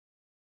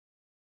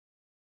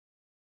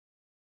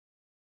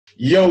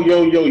Yo,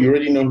 yo, yo, you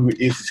already know who it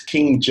is. It's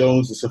King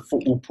Jones. It's a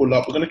football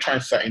pull-up. We're going to try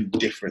something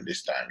different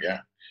this time, yeah?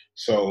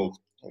 So,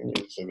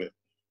 it's a bit,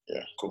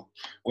 yeah, cool.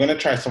 We're going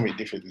to try something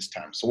different this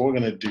time. So what we're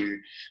going to do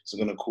is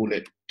we're going to call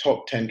it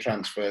Top 10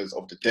 Transfers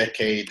of the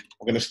Decade.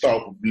 We're going to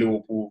start with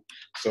Liverpool.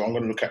 So I'm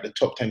going to look at the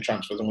top 10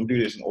 transfers. I'm going to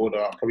do this in order.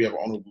 I'll probably have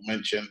honorable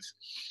mentions.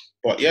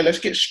 But yeah, let's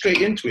get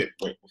straight into it.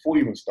 Wait, before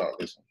we even start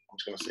this, I'm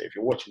just going to say, if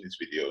you're watching this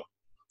video,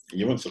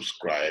 you haven't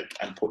subscribed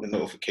and put the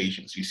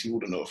notifications. You see all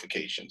the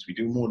notifications. We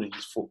do more than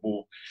just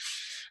football.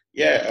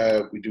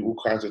 Yeah, we do all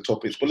kinds of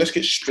topics, but let's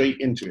get straight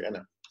into it.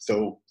 Innit?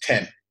 So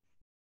 10,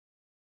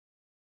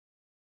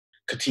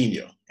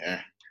 Coutinho.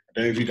 Yeah. I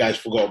don't know if you guys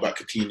forgot about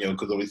Coutinho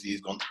because obviously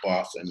he's gone to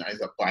Barca and now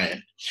he's at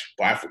Bayern.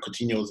 But I thought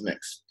Coutinho was the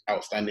next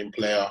outstanding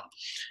player.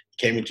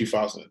 He came in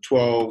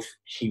 2012.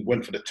 He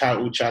went for the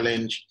title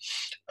challenge.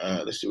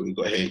 Let's see what we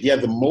got here. He had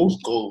the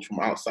most goals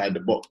from outside the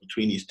box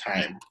between his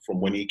time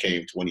from when he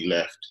came to when he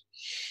left.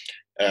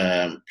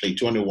 Played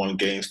 201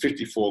 games,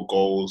 54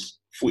 goals,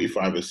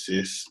 45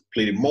 assists,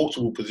 played in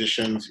multiple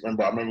positions. I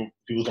remember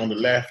he was on the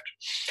left.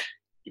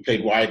 He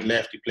played wide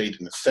left. He played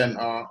in the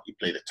centre. He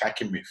played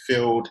attacking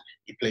midfield.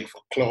 He played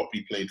for Klopp.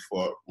 He played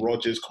for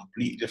Rodgers.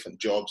 Completely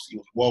different jobs. He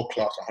was world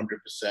class,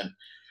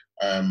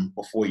 100%.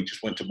 Before he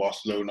just went to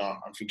Barcelona,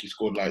 I think he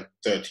scored like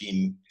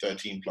 13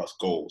 plus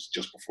goals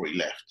just before he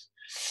left.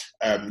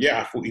 I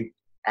thought he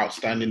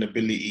outstanding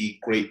ability,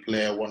 great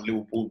player, one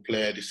Liverpool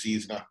player this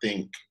season, I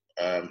think.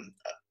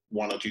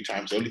 One or two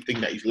times. The only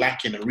thing that he's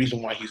lacking, the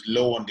reason why he's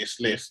low on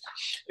this list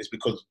is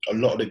because a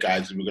lot of the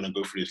guys that we're going to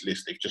go through this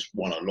list, they've just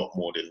won a lot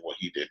more than what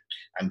he did.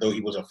 And though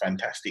he was a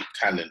fantastic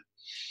talent,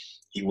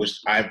 he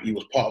was part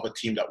of a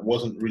team that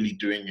wasn't really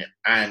doing it.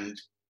 And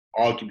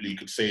arguably you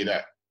could say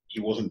that he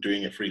wasn't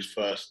doing it for his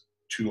first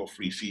 2 or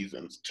 3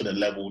 seasons to the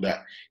level that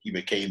he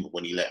became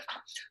when he left.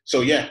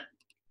 So yeah,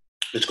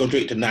 let's go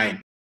straight to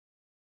 9.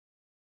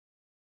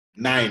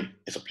 9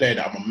 is a player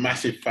that I'm a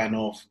massive fan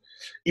of.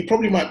 He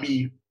probably might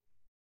be,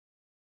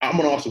 I'm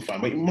an Arsenal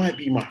fan, but he might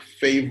be my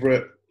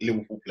favourite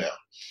Liverpool player,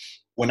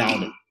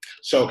 Wijnaldum.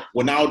 So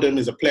Wijnaldum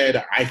is a player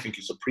that I think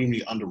is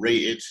supremely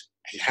underrated.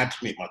 He had to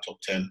make my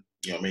top 10.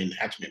 You know what I mean? He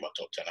had to make my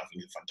top 10. I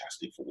think he's a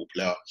fantastic football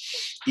player.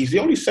 He's the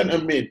only centre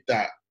mid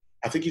that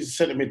I think he's a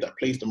centre mid that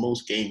plays the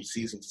most games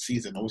season to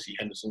season. Obviously,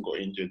 Henderson got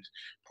injured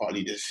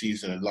partly this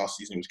season, and last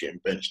season he was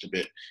getting benched a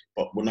bit.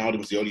 But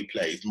Wijnaldum's the only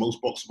player. He's the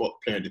most box-to-box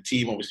player in the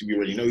team. Obviously, we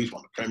already know he's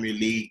won the Premier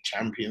League,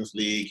 Champions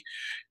League,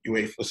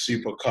 UEFA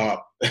Super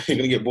Cup. You're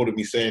going to get bored of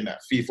me saying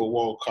that. FIFA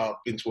World Cup,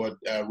 into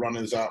a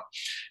runners-up.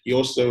 He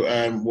also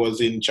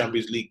was in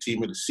Champions League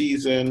Team of the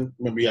Season.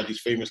 Remember, he had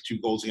these famous 2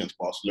 goals against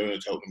Barcelona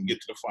to help them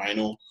get to the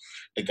final.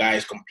 The guy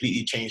has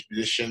completely changed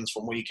positions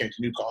from when he came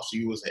to Newcastle.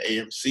 He was at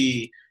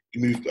AMC. He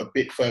moved a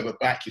bit further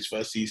back his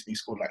first season. He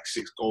scored like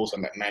 6 goals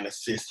and like 9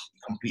 assists. He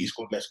completely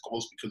scored less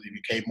goals because he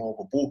became more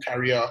of a ball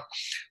carrier,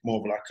 more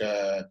of like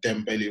a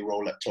Dembele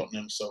role at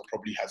Tottenham, so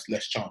probably has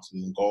less chances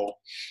in goal.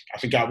 I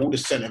think out of all the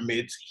centre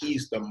mids,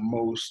 he's the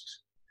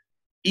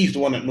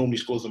one that normally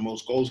scores the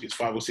most goals, gets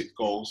 5 or 6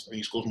 goals, and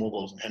he scores more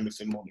goals than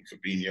Henderson, more than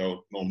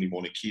Fabinho, normally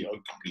more than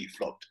Keogh, completely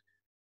flopped.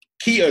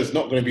 Kea's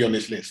not going to be on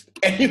this list.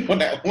 Anyone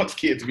that wants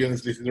Keita to be on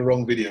this list is the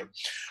wrong video.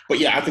 But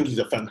yeah, I think he's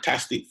a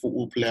fantastic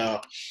football player.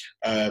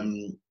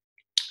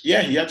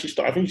 He actually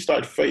started, I think he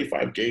started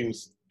 35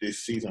 games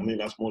this season. I mean,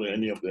 that's more than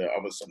any of the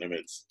other centre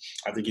mids.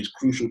 I think he's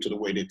crucial to the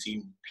way the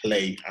team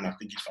play, and I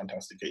think he's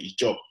fantastic at his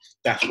job.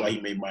 That's why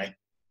he made my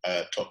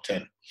top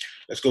 10.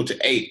 Let's go to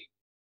 8.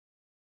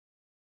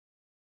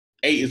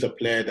 8 is a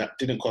player that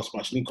didn't cost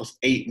much. It didn't cost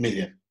 8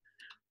 million.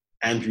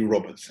 Andrew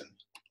Robertson.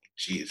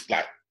 Jeez,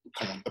 like,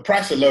 come on. The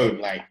price alone,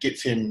 like,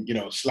 gets him,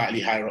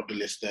 slightly higher up the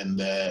list than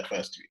the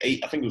first 2.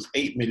 I think it was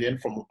 8 million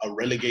from a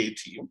relegated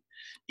team.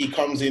 He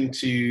comes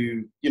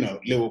into,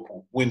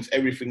 Liverpool, wins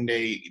everything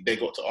they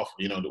got to offer,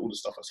 all the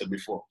stuff I said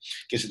before.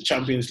 Gets the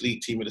Champions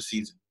League Team of the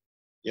Season.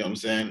 You know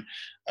what I'm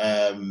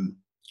saying?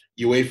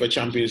 UEFA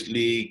Champions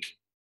League,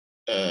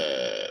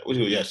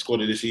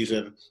 scored of the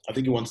season. I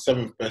think he won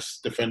 7th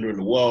best defender in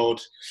the world.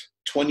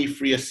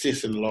 23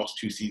 assists in the last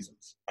 2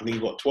 seasons. I think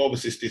he got 12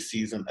 assists this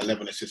season,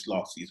 11 assists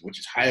last season, which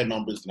is higher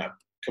numbers than I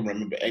can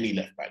remember any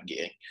left back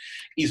getting.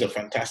 He's a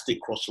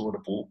fantastic crosser of the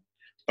ball.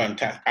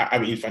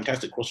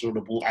 Fantastic crosser of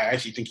the ball. I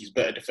actually think he's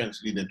better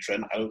defensively than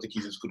Trent. I don't think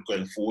he's as good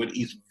going forward.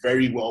 He's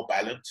very well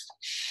balanced.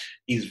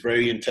 He's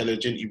very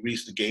intelligent. He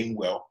reads the game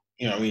well.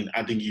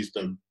 I think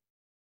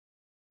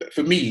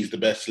for me, he's the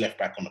best left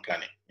back on the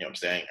planet. You know what I'm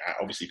saying?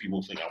 Obviously,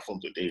 people think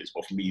Alphonso Davies,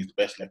 but for me, he's the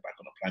best left back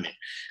on the planet.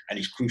 And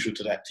he's crucial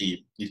to that team.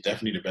 He's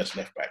definitely the best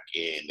left back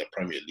in the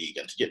Premier League.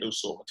 And to get those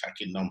sort of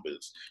attacking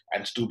numbers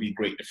and still be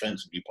great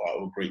defensively, part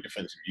of a great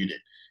defensive unit,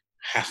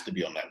 has to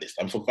be on that list.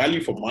 And for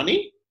value for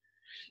money,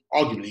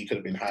 arguably he could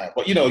have been higher.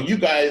 But, you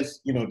guys,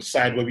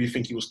 decide whether you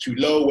think he was too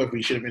low, whether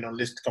he should have been on the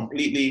list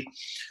completely.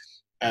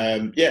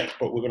 But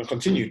we're going to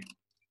continue.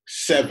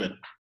 7.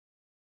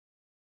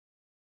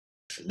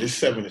 This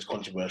 7 is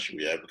controversial,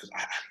 yeah, because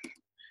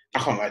I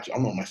can't lie to you.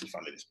 I'm not a massive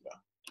fan of this player.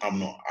 I'm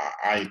not.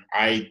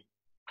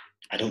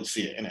 I don't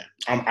see it in it.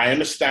 I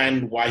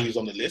understand why he's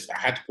on the list. I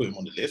had to put him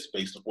on the list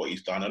based on what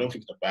he's done. I don't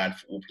think he's a bad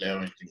football player or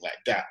anything like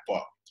that,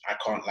 but I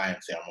can't lie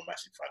and say I'm a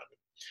massive fan of him.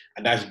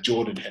 And that's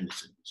Jordan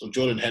Henderson. So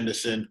Jordan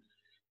Henderson,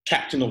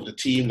 captain of the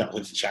team that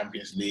wins the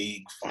Champions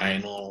League,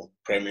 final,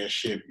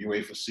 Premiership,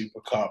 UEFA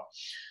Super Cup.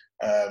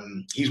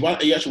 He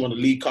actually won the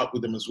League Cup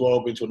with them as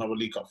well, been to another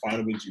League Cup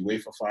final, been to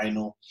UEFA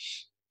final.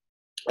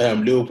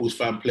 Liverpool's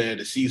fan player of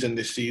the season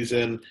this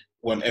season,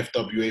 won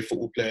FWA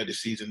football player of the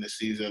season this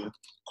season,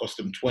 cost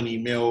him 20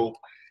 mil,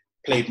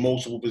 played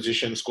multiple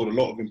positions, scored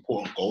a lot of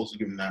important goals,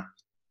 given that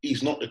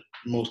he's not the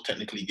most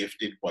technically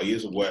gifted, but he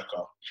is a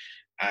worker.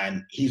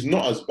 And he's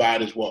not as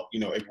bad as what,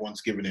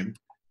 everyone's given him.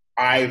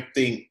 I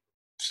think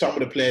some of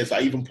the players I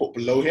even put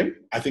below him,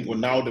 I think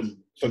Ronaldo,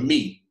 for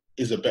me,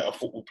 is a better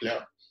football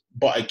player.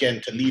 But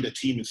again, to lead a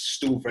team is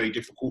still very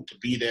difficult. To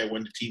be there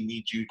when the team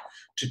needs you,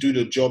 to do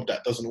the job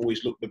that doesn't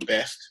always look the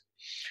best,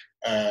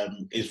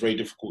 is very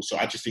difficult. So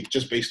I just think,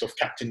 just based off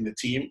captaining the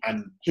team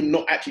and him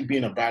not actually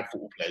being a bad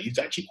football player, he's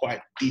actually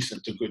quite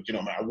decent to good,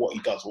 no matter what he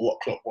does or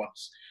what Klopp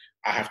wants.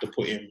 I have to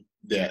put him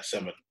there at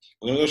 7.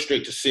 We're going to go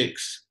straight to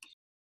 6.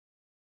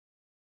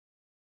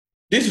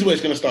 This is where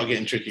it's going to start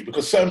getting tricky,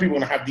 because certain people are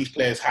going to have these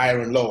players higher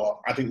and lower.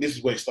 I think this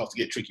is where it starts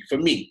to get tricky. For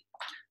me,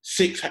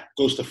 6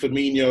 goes to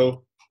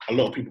Firmino. A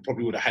lot of people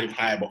probably would have had him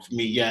higher, but for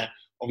me, yeah,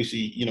 obviously,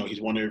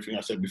 he's won everything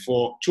I said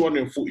before.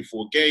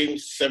 244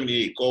 games,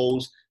 78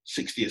 goals,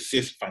 60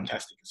 assists,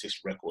 fantastic assist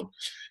record.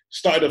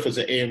 Started off as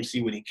an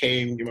AMC when he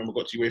came. You remember,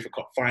 got to UEFA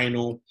Cup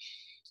final.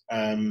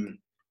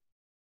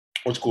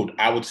 What's called?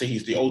 I would say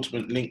he's the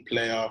ultimate link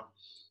player.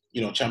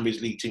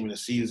 Champions League team in the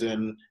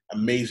season,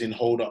 amazing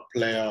hold-up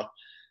player.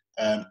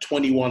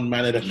 21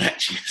 man of the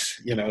matches,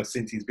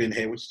 since he's been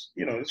here, which,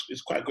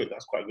 it's quite good.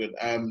 That's quite good.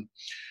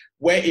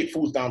 Where it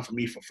falls down for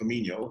me for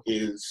Firmino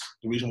is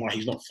the reason why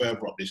he's not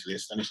further up this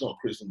list, and it's not a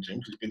criticism to him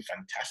because he's been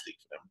fantastic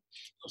for them,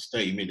 because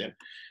 30 million,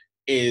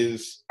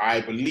 is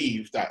I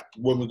believe that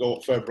when we go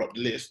further up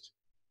the list,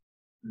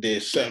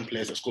 there's certain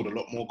players that scored a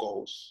lot more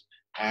goals,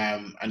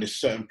 and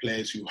there's certain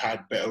players who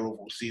had better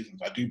overall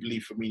seasons. I do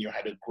believe Firmino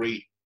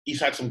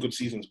he's had some good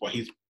seasons, but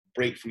his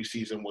breakthrough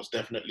season was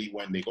definitely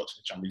when they got to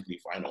the Champions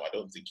League final. I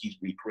don't think he's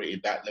recreated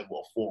that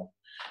level of form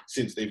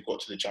since they've got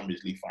to the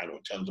Champions League final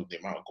in terms of the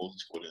amount of goals he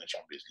scored in the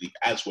Champions League,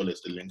 as well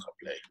as the link-up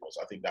play he was.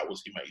 I think that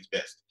was him at his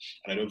best.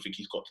 And I don't think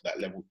he's got to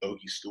that level, though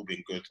he's still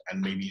been good, and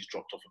maybe he's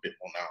dropped off a bit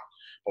more now.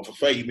 But for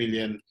 30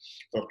 million,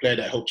 for a player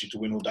that helped you to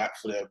win all that,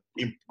 for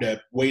the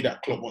way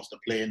that Klopp wants to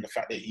play and the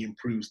fact that he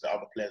improves the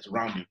other players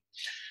around him,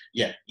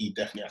 yeah, he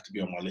definitely has to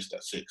be on my list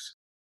at 6.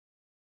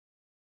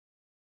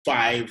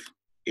 5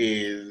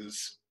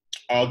 is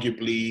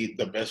arguably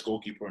the best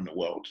goalkeeper in the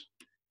world,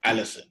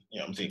 Alisson.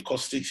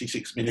 Cost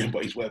 66 million,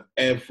 but he's worth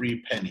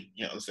every penny.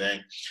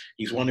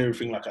 He's won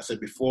everything, like I said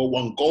before.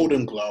 Won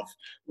Golden Glove,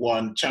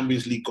 won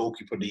Champions League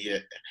Goalkeeper of the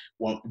Year,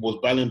 was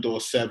Ballon d'Or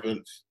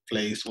 7th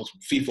place, was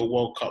FIFA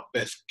World Cup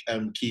best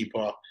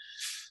keeper.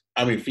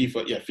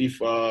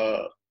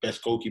 FIFA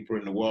best goalkeeper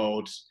in the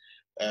world.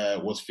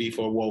 Was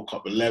FIFA World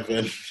Cup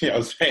 11.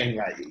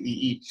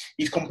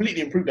 He's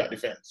completely improved that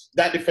defense.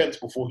 That defense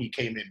before he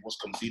came in was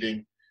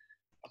conceding,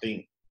 I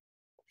think,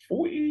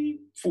 40,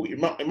 it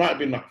might have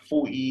been like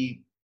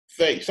 40,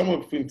 30, somewhere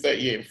between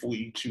 38 and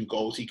 42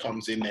 goals. He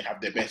comes in, they have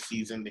their best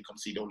season, they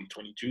concede only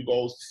 22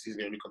 goals. This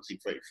season they only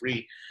concede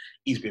 33.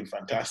 He's been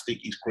fantastic.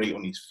 He's great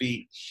on his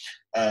feet.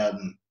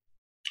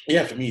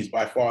 For me, he's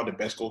by far the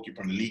best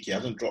goalkeeper in the league. He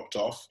hasn't dropped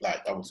off.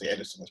 Like, I would say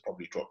Ederson has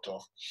probably dropped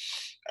off.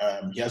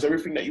 He has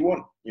everything that you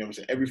want.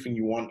 Everything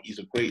you want. He's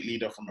a great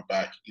leader from the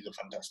back. He's a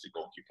fantastic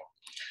goalkeeper.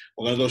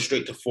 We're going to go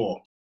straight to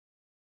 4.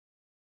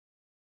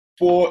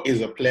 4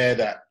 is a player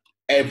that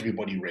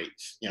everybody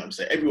rates.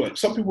 Everyone.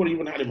 Some people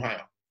even had him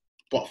higher.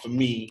 But for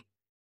me,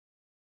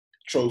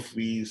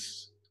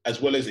 trophies, as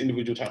well as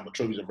individual time, but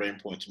trophies are very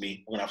important to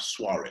me. We're going to have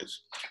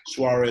Suarez.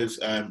 Suarez,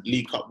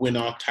 League Cup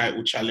winner,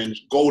 title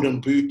challenge,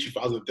 Golden Boot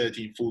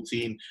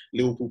 2013-14,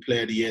 Liverpool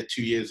Player of the Year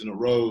 2 years in a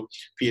row,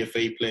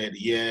 PFA Player of the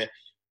Year,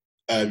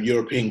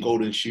 European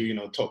Golden Shoe,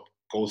 top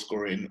goal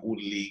scorer in all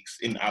the leagues,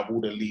 out of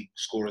all the league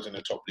scorers in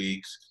the top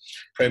leagues,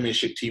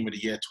 Premiership Team of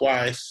the Year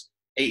twice,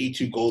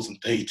 82 goals and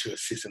 32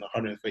 assists in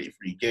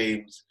 133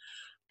 games,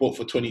 bought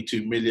for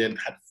 22 million,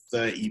 had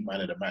 30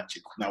 man of the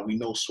matches. Now, we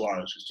know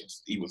Suarez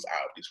he was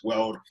out of this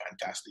world,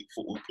 fantastic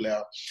football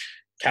player,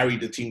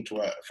 carried the team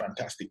to a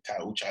fantastic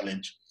title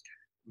challenge,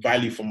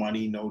 value for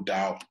money, no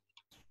doubt.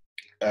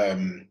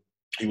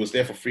 He was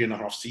there for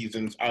 3.5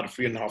 seasons. Out of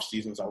 3.5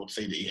 seasons, I would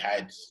say that he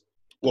had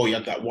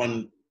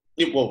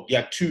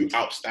that 2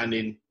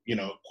 outstanding,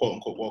 quote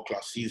unquote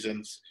world-class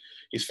seasons.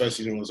 His first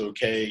season was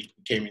okay. He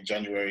came in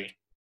January.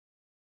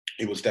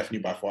 He was definitely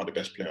by far the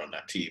best player on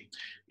that team.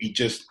 He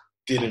just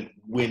didn't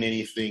win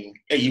anything.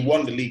 He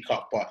won the League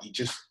Cup, but he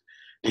just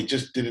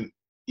didn't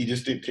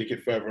take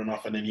it further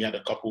enough. And then he had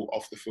a couple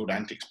off the field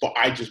antics. But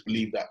I just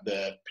believe that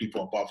the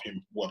people above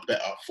him were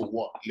better for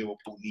what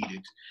Liverpool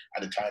needed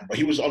at the time. But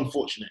he was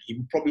unfortunate.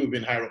 He probably would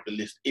have been higher up the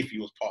list if he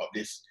was part of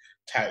this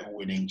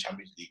title-winning,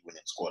 Champions League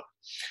winning squad.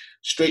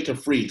 Straight to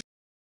 3.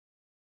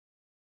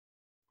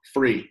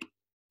 3.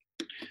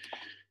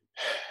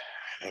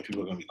 and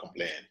people are going to be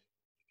complaining.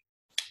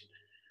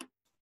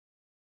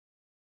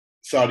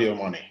 Sadio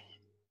Mane.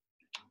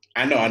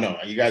 I know.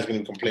 You guys are going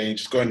to complain.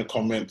 Just go in the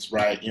comments,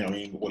 right? You know what I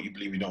mean? What you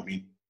believe, you don't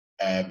mean.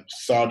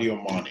 Sadio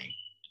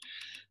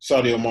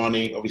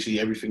Mane, obviously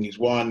everything he's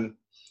won.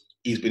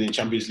 He's been in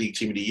Champions League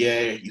Team of the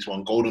Year. He's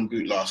won Golden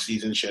Boot last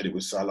season, shared it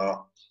with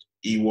Salah.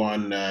 He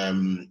won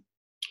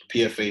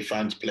PFA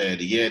Fans Player of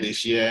the Year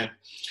this year.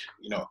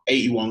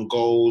 81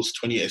 goals,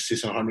 28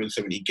 assists in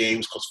 170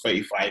 games, cost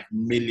 35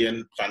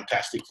 million.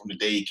 Fantastic from the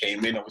day he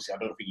came in. Obviously, I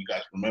don't think you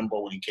guys remember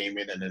when he came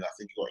in, and then I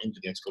think he got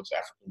injured and scored to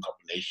African Cup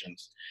of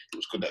Nations. It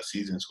was good that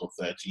season, he scored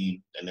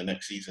 13. Then the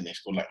next season, he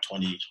scored like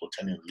 20, he scored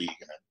 10 in the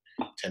league, and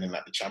then 10 in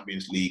like the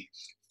Champions League.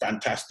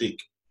 Fantastic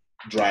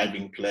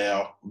driving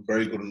player,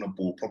 very good on the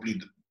ball, probably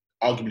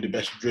arguably the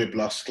best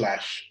dribbler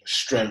 /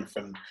 strength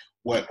and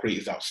work rate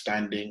is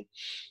outstanding.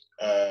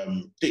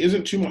 There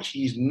isn't too much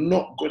he's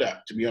not good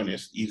at, to be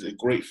honest. He's a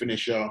great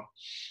finisher.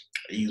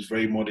 He's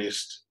very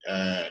modest.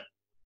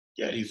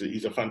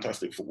 He's a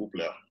fantastic football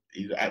player.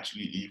 He's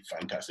actually a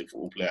fantastic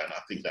football player, and I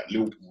think that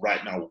Liverpool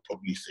right now will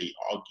probably say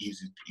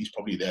he's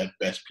probably their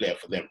best player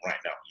for them right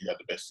now. He's had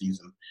the best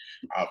season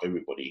out of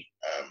everybody,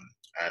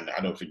 and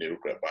I don't think they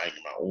regret buying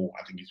him at all.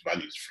 I think his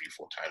value is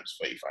 3-4 times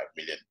 35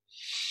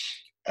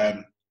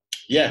 million.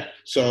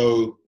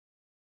 So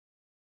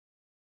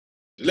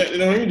let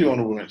me do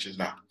honourable mentions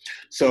now.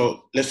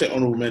 So let's say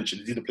honourable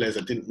mentions. These are the players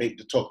that didn't make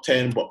the top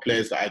 10, but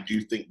players that I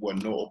do think were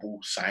notable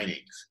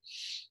signings.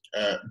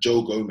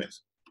 Joe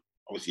Gomez.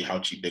 Obviously, how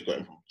cheap they got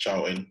him from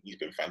Charlton. He's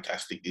been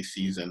fantastic this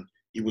season.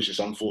 He was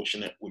just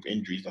unfortunate with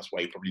injuries. That's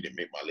why he probably didn't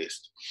make my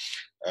list.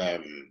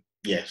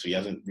 So he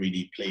hasn't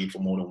really played for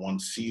more than one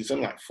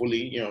season, like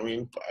fully, you know what I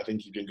mean? But I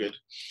think he's been good.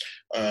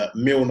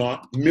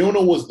 Milner.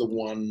 Milner was the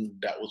one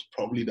that was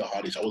probably the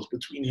hardest. I was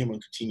between him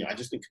and Coutinho. I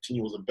just think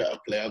Coutinho was a better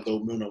player,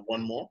 though Milner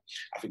won more.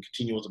 I think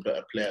Coutinho was a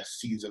better player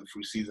season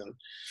through season.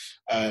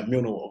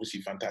 Milner,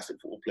 obviously, fantastic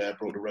football player,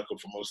 broke the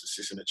record for most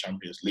assists in the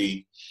Champions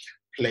League,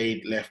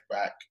 played left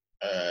back,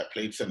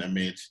 played centre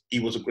mid. He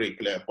was a great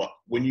player, but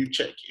when you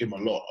check him a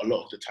lot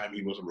of the time,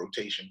 he was a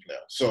rotation player.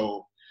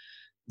 So,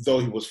 though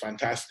he was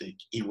fantastic,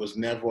 he was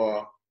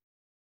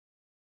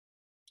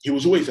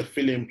always a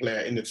fill-in player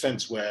in the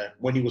sense where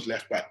when he was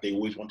left back, they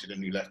always wanted a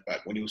new left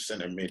back. When he was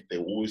centre mid, they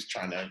were always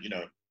trying to,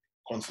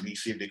 constantly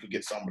see if they could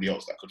get somebody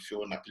else that could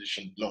fill in that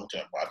position long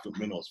term. But I think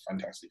Milner was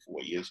fantastic for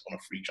what he is on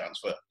a free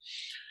transfer.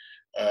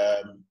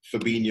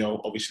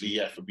 Fabinho, obviously,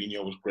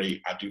 Fabinho was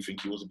great. I do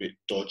think he was a bit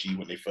dodgy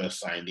when they first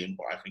signed him,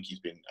 but I think he's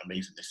been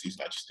amazing this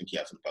season. I just think he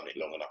hasn't done it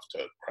long enough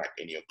to crack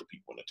any of the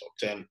people in the top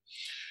 10.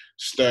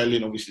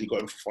 Sterling, obviously,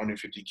 got him for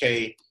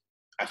 450k.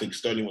 I think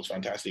Sterling was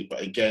fantastic,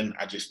 but again,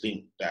 I just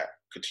think that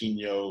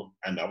Coutinho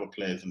and other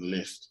players in the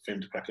list, for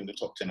him to crack in the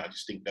top 10, I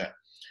just think that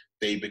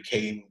they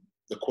became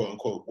the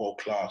quote-unquote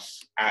world-class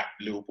at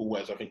Liverpool,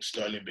 whereas I think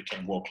Sterling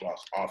became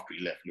world-class after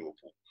he left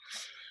Liverpool.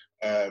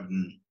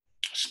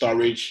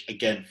 Sturridge,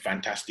 again,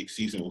 fantastic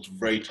season. It was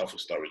very tough for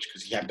Sturridge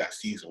because he had that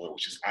season where it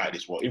was just out of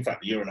this world. In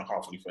fact, a year and a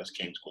half when he first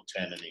came, scored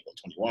 10 and then he got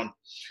 21.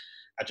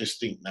 I just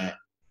think that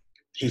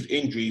his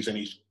injuries and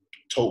his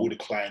total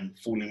decline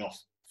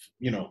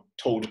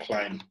total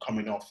decline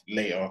coming off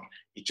later,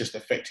 it just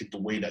affected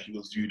the way that he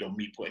was viewed on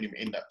me putting him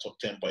in that top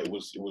 10. But it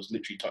was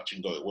literally touch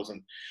and go. It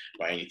wasn't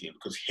by anything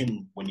because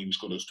him, when he was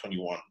scored those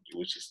 21, he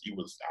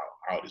was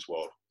out of this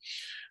world.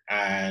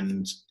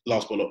 And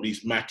last but not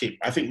least, Matip.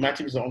 I think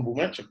Matip is an honorable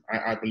mention.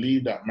 I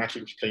believe that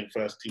Matip was playing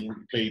first team.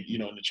 He played,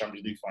 in the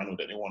Champions League final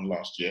that they won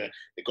last year.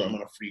 They got him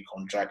on a free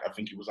contract. I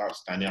think he was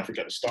outstanding. I think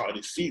at the start of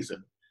this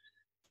season,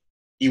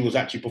 he was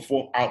actually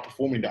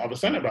outperforming the other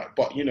centre-back.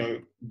 But,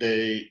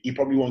 he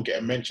probably won't get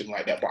a mention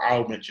like that. But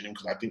I'll mention him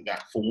because I think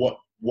that for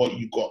what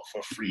you got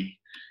for free,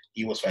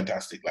 he was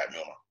fantastic like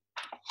Milner.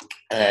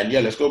 And,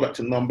 let's go back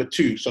to number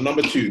 2. So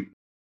number 2,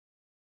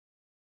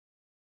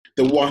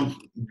 the one,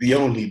 the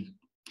only,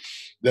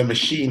 the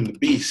machine, the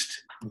beast,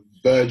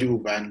 Virgil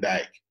van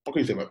Dijk. What can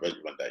you say about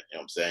Virgil van Dijk? You know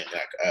what I'm saying?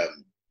 Like,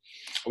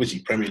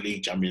 obviously, Premier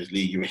League, Champions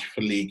League, UEFA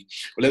League.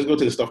 But let's go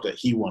to the stuff that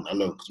he won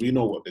alone, because we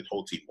know what the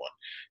whole team won.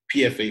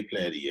 PFA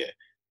Player of the Year,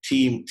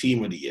 Team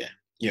of the Year,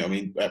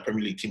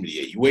 Premier League Team of the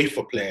Year,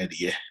 UEFA Player of the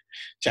Year,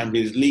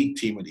 Champions League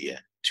Team of the Year,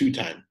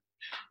 2-time,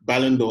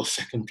 Ballon d'Or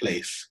second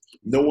place.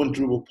 No one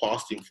dribbled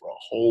past him for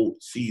a whole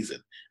season.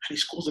 And he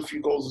scores a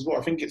few goals as well.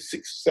 I think it's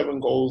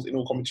 6-7 goals in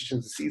all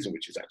competitions this season,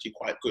 which is actually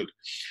quite good.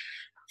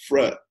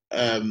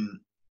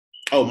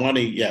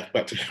 Mane,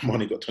 back to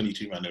Mane got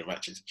 22 man of the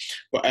matches.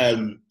 But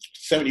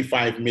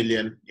 75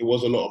 million, it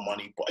was a lot of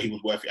money, but he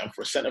was worth it. And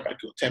for a centre-back,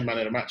 he got 10 man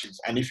of the matches.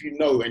 And if you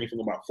know anything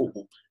about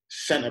football,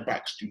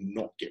 centre-backs do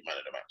not get man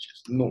of the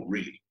matches. Not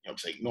really. You know what I'm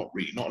saying? Not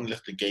really. Not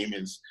unless the game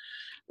is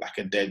like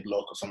a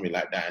deadlock or something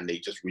like that, and they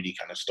just really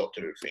kind of stopped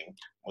everything.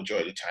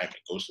 Majority of the time,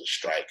 it goes to the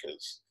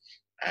strikers.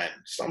 And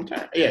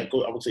sometimes, I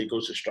would say it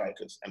goes to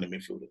strikers and the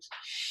midfielders.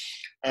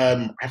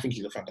 I think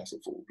he's a fantastic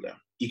football player.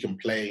 He can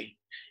play.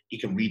 He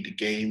can read the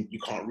game. You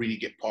can't really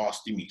get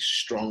past him. He's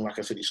strong. Like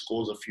I said, he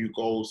scores a few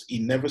goals. He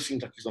never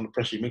seems like he's under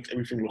pressure. He makes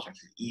everything look like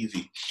it's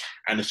easy.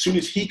 And as soon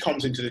as he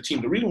comes into the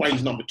team, the reason why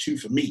he's number 2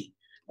 for me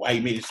why he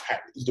made his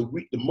hat is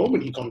the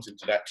moment he comes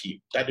into that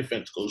team, that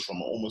defense goes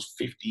from almost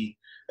 50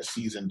 a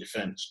season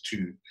defense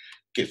to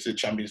gets to the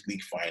Champions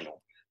League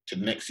final, to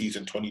the next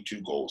season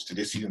 22 goals, to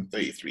this season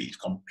 33. He's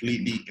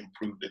completely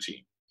improved the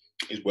team.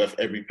 He's worth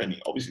every penny.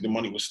 Obviously, the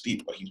money was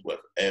steep, but he's worth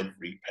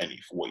every penny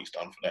for what he's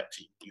done for that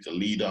team. He's a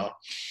leader.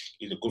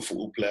 He's a good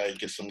football player. He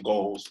gets some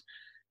goals.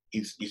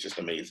 He's just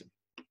amazing.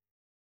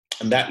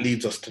 And that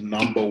leads us to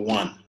number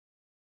one.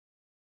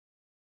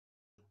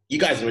 You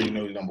guys already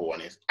know who number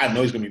one is. I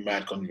know he's going to be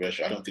mad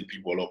controversial. I don't think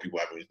a lot of people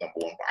have him as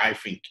number one, but I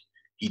think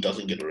he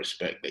doesn't get the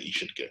respect that he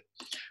should get.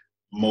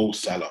 Mo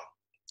Salah.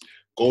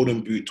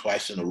 Golden Boot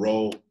twice in a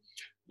row.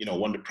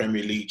 Won the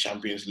Premier League,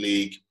 Champions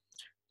League,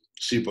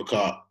 Super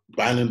Cup,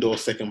 Ballon d'Or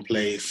second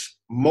place.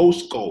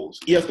 Most goals.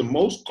 He has the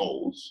most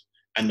goals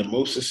and the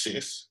most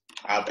assists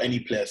out of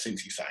any player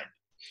since he signed.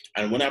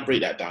 And when I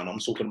break that down, I'm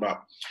talking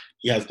about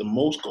he has the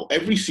most goals.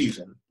 Every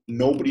season,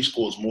 nobody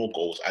scores more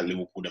goals at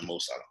Liverpool than Mo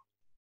Salah.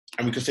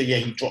 And we could say, yeah,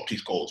 he dropped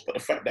his goals. But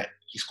the fact that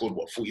he scored,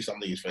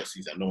 40-something his first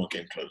season, no one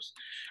came close.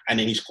 And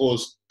then he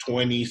scores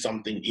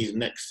 20-something his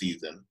next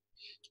season.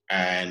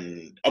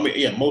 And,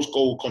 most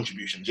goal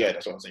contributions. Yeah,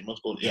 that's what I'm saying.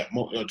 Most goals,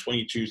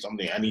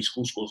 22-something. And he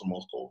still scores the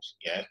most goals.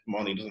 Yeah,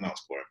 Mane doesn't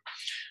outscore him.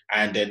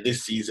 And then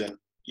this season,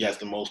 he has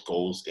the most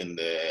goals in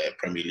the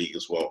Premier League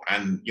as well.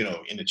 And,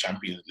 in the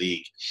Champions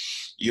League.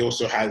 He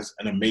also has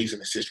an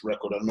amazing assist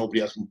record, and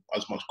nobody has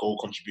as much goal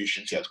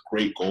contributions. He has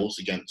great goals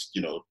against,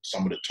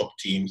 some of the top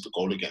teams, the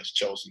goal against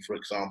Chelsea, for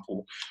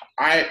example.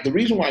 The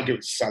reason why I give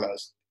it to Salah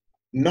is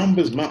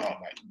numbers matter.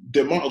 Like,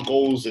 the amount of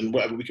goals and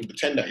whatever, we can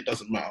pretend that it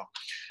doesn't matter.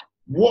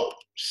 What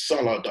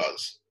Salah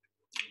does,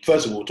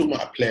 first of all, we're talking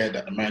about a player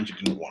that the manager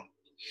didn't want.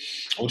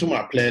 We're talking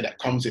about a player that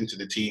comes into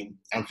the team,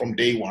 and from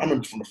day one, I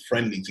remember from the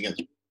friendlies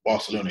against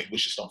Barcelona,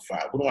 which is not 5.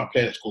 We're talking about a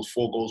player that scores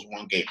 4 goals in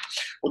one game.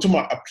 We're talking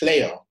about a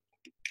player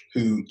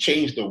who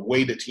changed the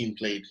way the team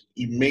played.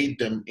 He made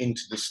them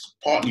into the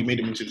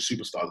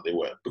superstars they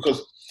were,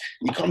 because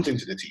he comes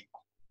into the team.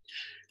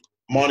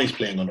 Mane's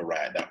playing on the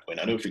right at that point.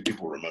 I don't think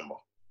people remember.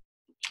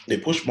 They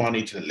pushed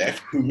Mane to the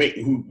left, who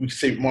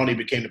say Mane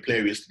became the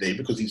player he is today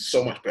because he's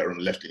so much better on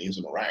the left than he is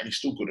on the right, and he's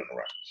still good on the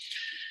right.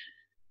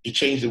 He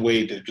changed the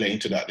way they play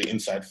into that, the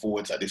inside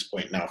forwards at this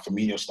point now.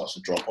 Firmino starts to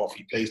drop off.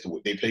 They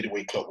play the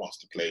way Klopp wants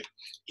to play.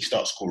 He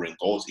starts scoring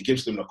goals. He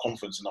gives them the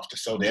confidence enough to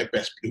sell their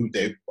best, who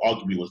they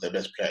arguably was their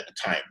best player at the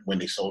time when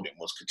they sold him,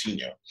 was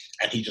Coutinho.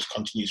 And he just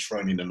continues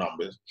throwing in the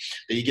numbers.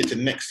 Then you get to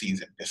next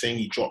season. They're saying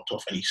he dropped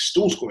off and he's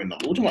still scoring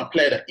numbers. We're talking about a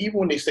player that even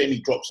when they say he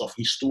drops off,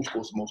 he still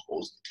scores the most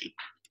goals in the team.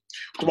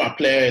 We're talking about a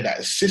player that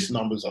assist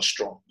numbers are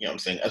strong. You know what I'm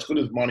saying? As good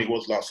as Mane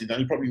was last season,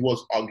 he probably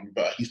was arguably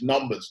better. His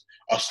numbers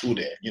are still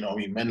there.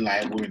 Men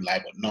lie, women lie,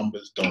 but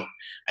numbers don't.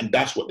 And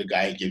that's what the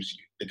guy gives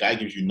you. The guy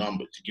gives you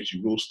numbers. He gives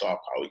you real star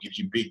power. He gives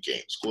you big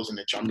games. Scores in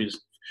the Champions,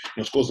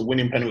 scores the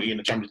winning penalty in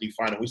the Champions League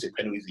final. We say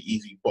penalties are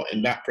easy, but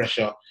in that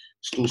pressure,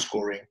 still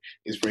scoring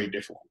is very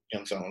difficult. You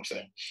understand what I'm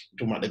saying? I'm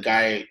talking about the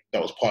guy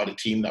that was part of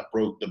the team that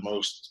broke the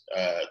most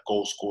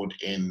goals scored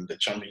in the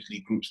Champions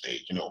League group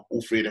stage.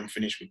 All 3 of them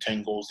finished with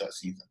 10 goals that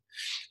season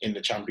in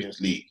the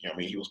Champions League.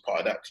 He was part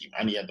of that team,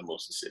 and he had the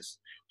most assists.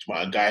 It's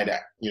about a guy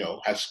that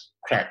has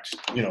cracked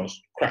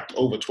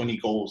over 20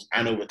 goals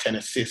and over 10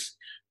 assists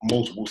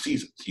multiple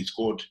seasons. He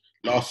scored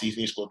last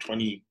season. He scored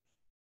 20.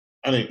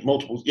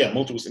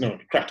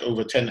 Cracked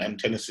over 10 and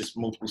 10 assists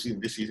multiple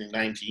seasons. This season,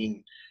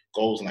 19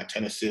 goals and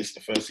 10 assists.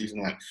 The first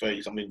season,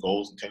 30-something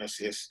goals and 10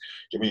 assists.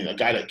 A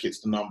guy that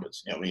gets the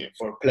numbers.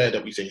 For a player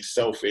that we say is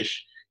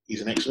selfish, he's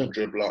an excellent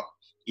dribbler.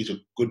 He's a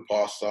good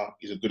passer.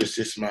 He's a good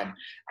assist man.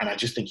 And I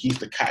just think he's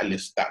the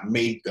catalyst that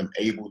made them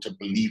able to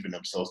believe in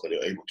themselves that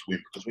they're able to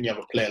win. Because when you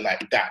have a player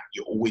like that,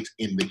 you're always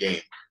in the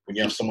game. When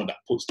you have someone that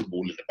puts the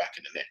ball in the back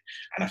of the net.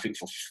 And I think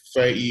for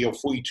 30 or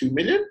 42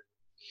 million,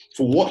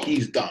 for what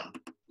he's done,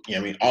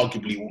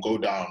 arguably will go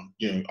down,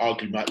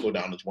 arguably might go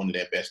down as one of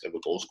their best ever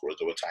goal scorers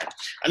over time.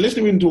 And let's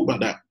not even talk about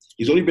that.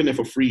 He's only been there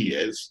for 3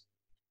 years.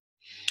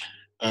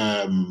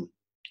 You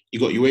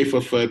got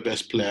UEFA third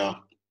best player.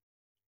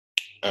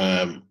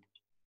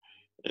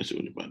 Let's see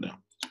what about that.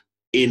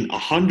 In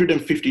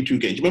 152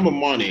 games. Remember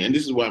Mane, and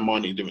this is why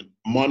Mane is doing.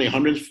 Mane,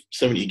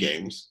 170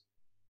 games,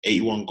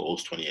 81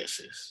 goals, 28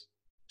 assists.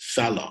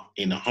 Salah,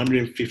 in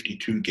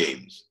 152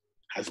 games,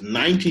 has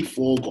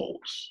 94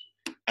 goals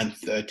and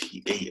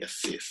 38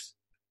 assists.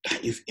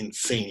 That is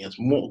insane. He has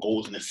more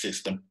goals and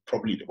assists than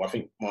I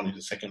think Mane is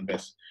the second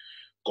best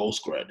goal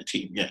scorer at the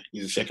team. Yeah,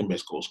 he's the second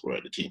best goal scorer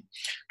at the team.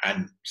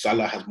 And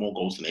Salah has more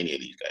goals than any of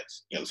these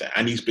guys. You know what I'm saying?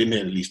 And he's been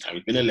there the least time.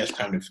 He's been there less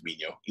time than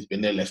Firmino. He's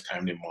been there less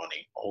time than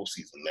Mane, a whole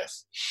season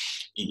less.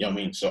 You know what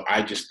I mean? So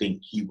I just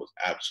think he was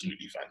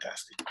absolutely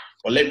fantastic.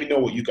 But let me know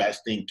what you guys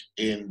think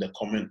in the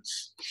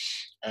comments.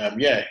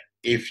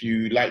 If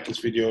you like this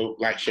video,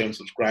 like, share, and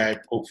subscribe.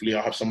 Hopefully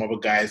I'll have some other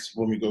guys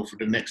when we go through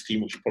the next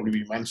team, which will probably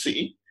be Man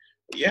City.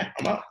 But yeah,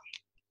 I'm out.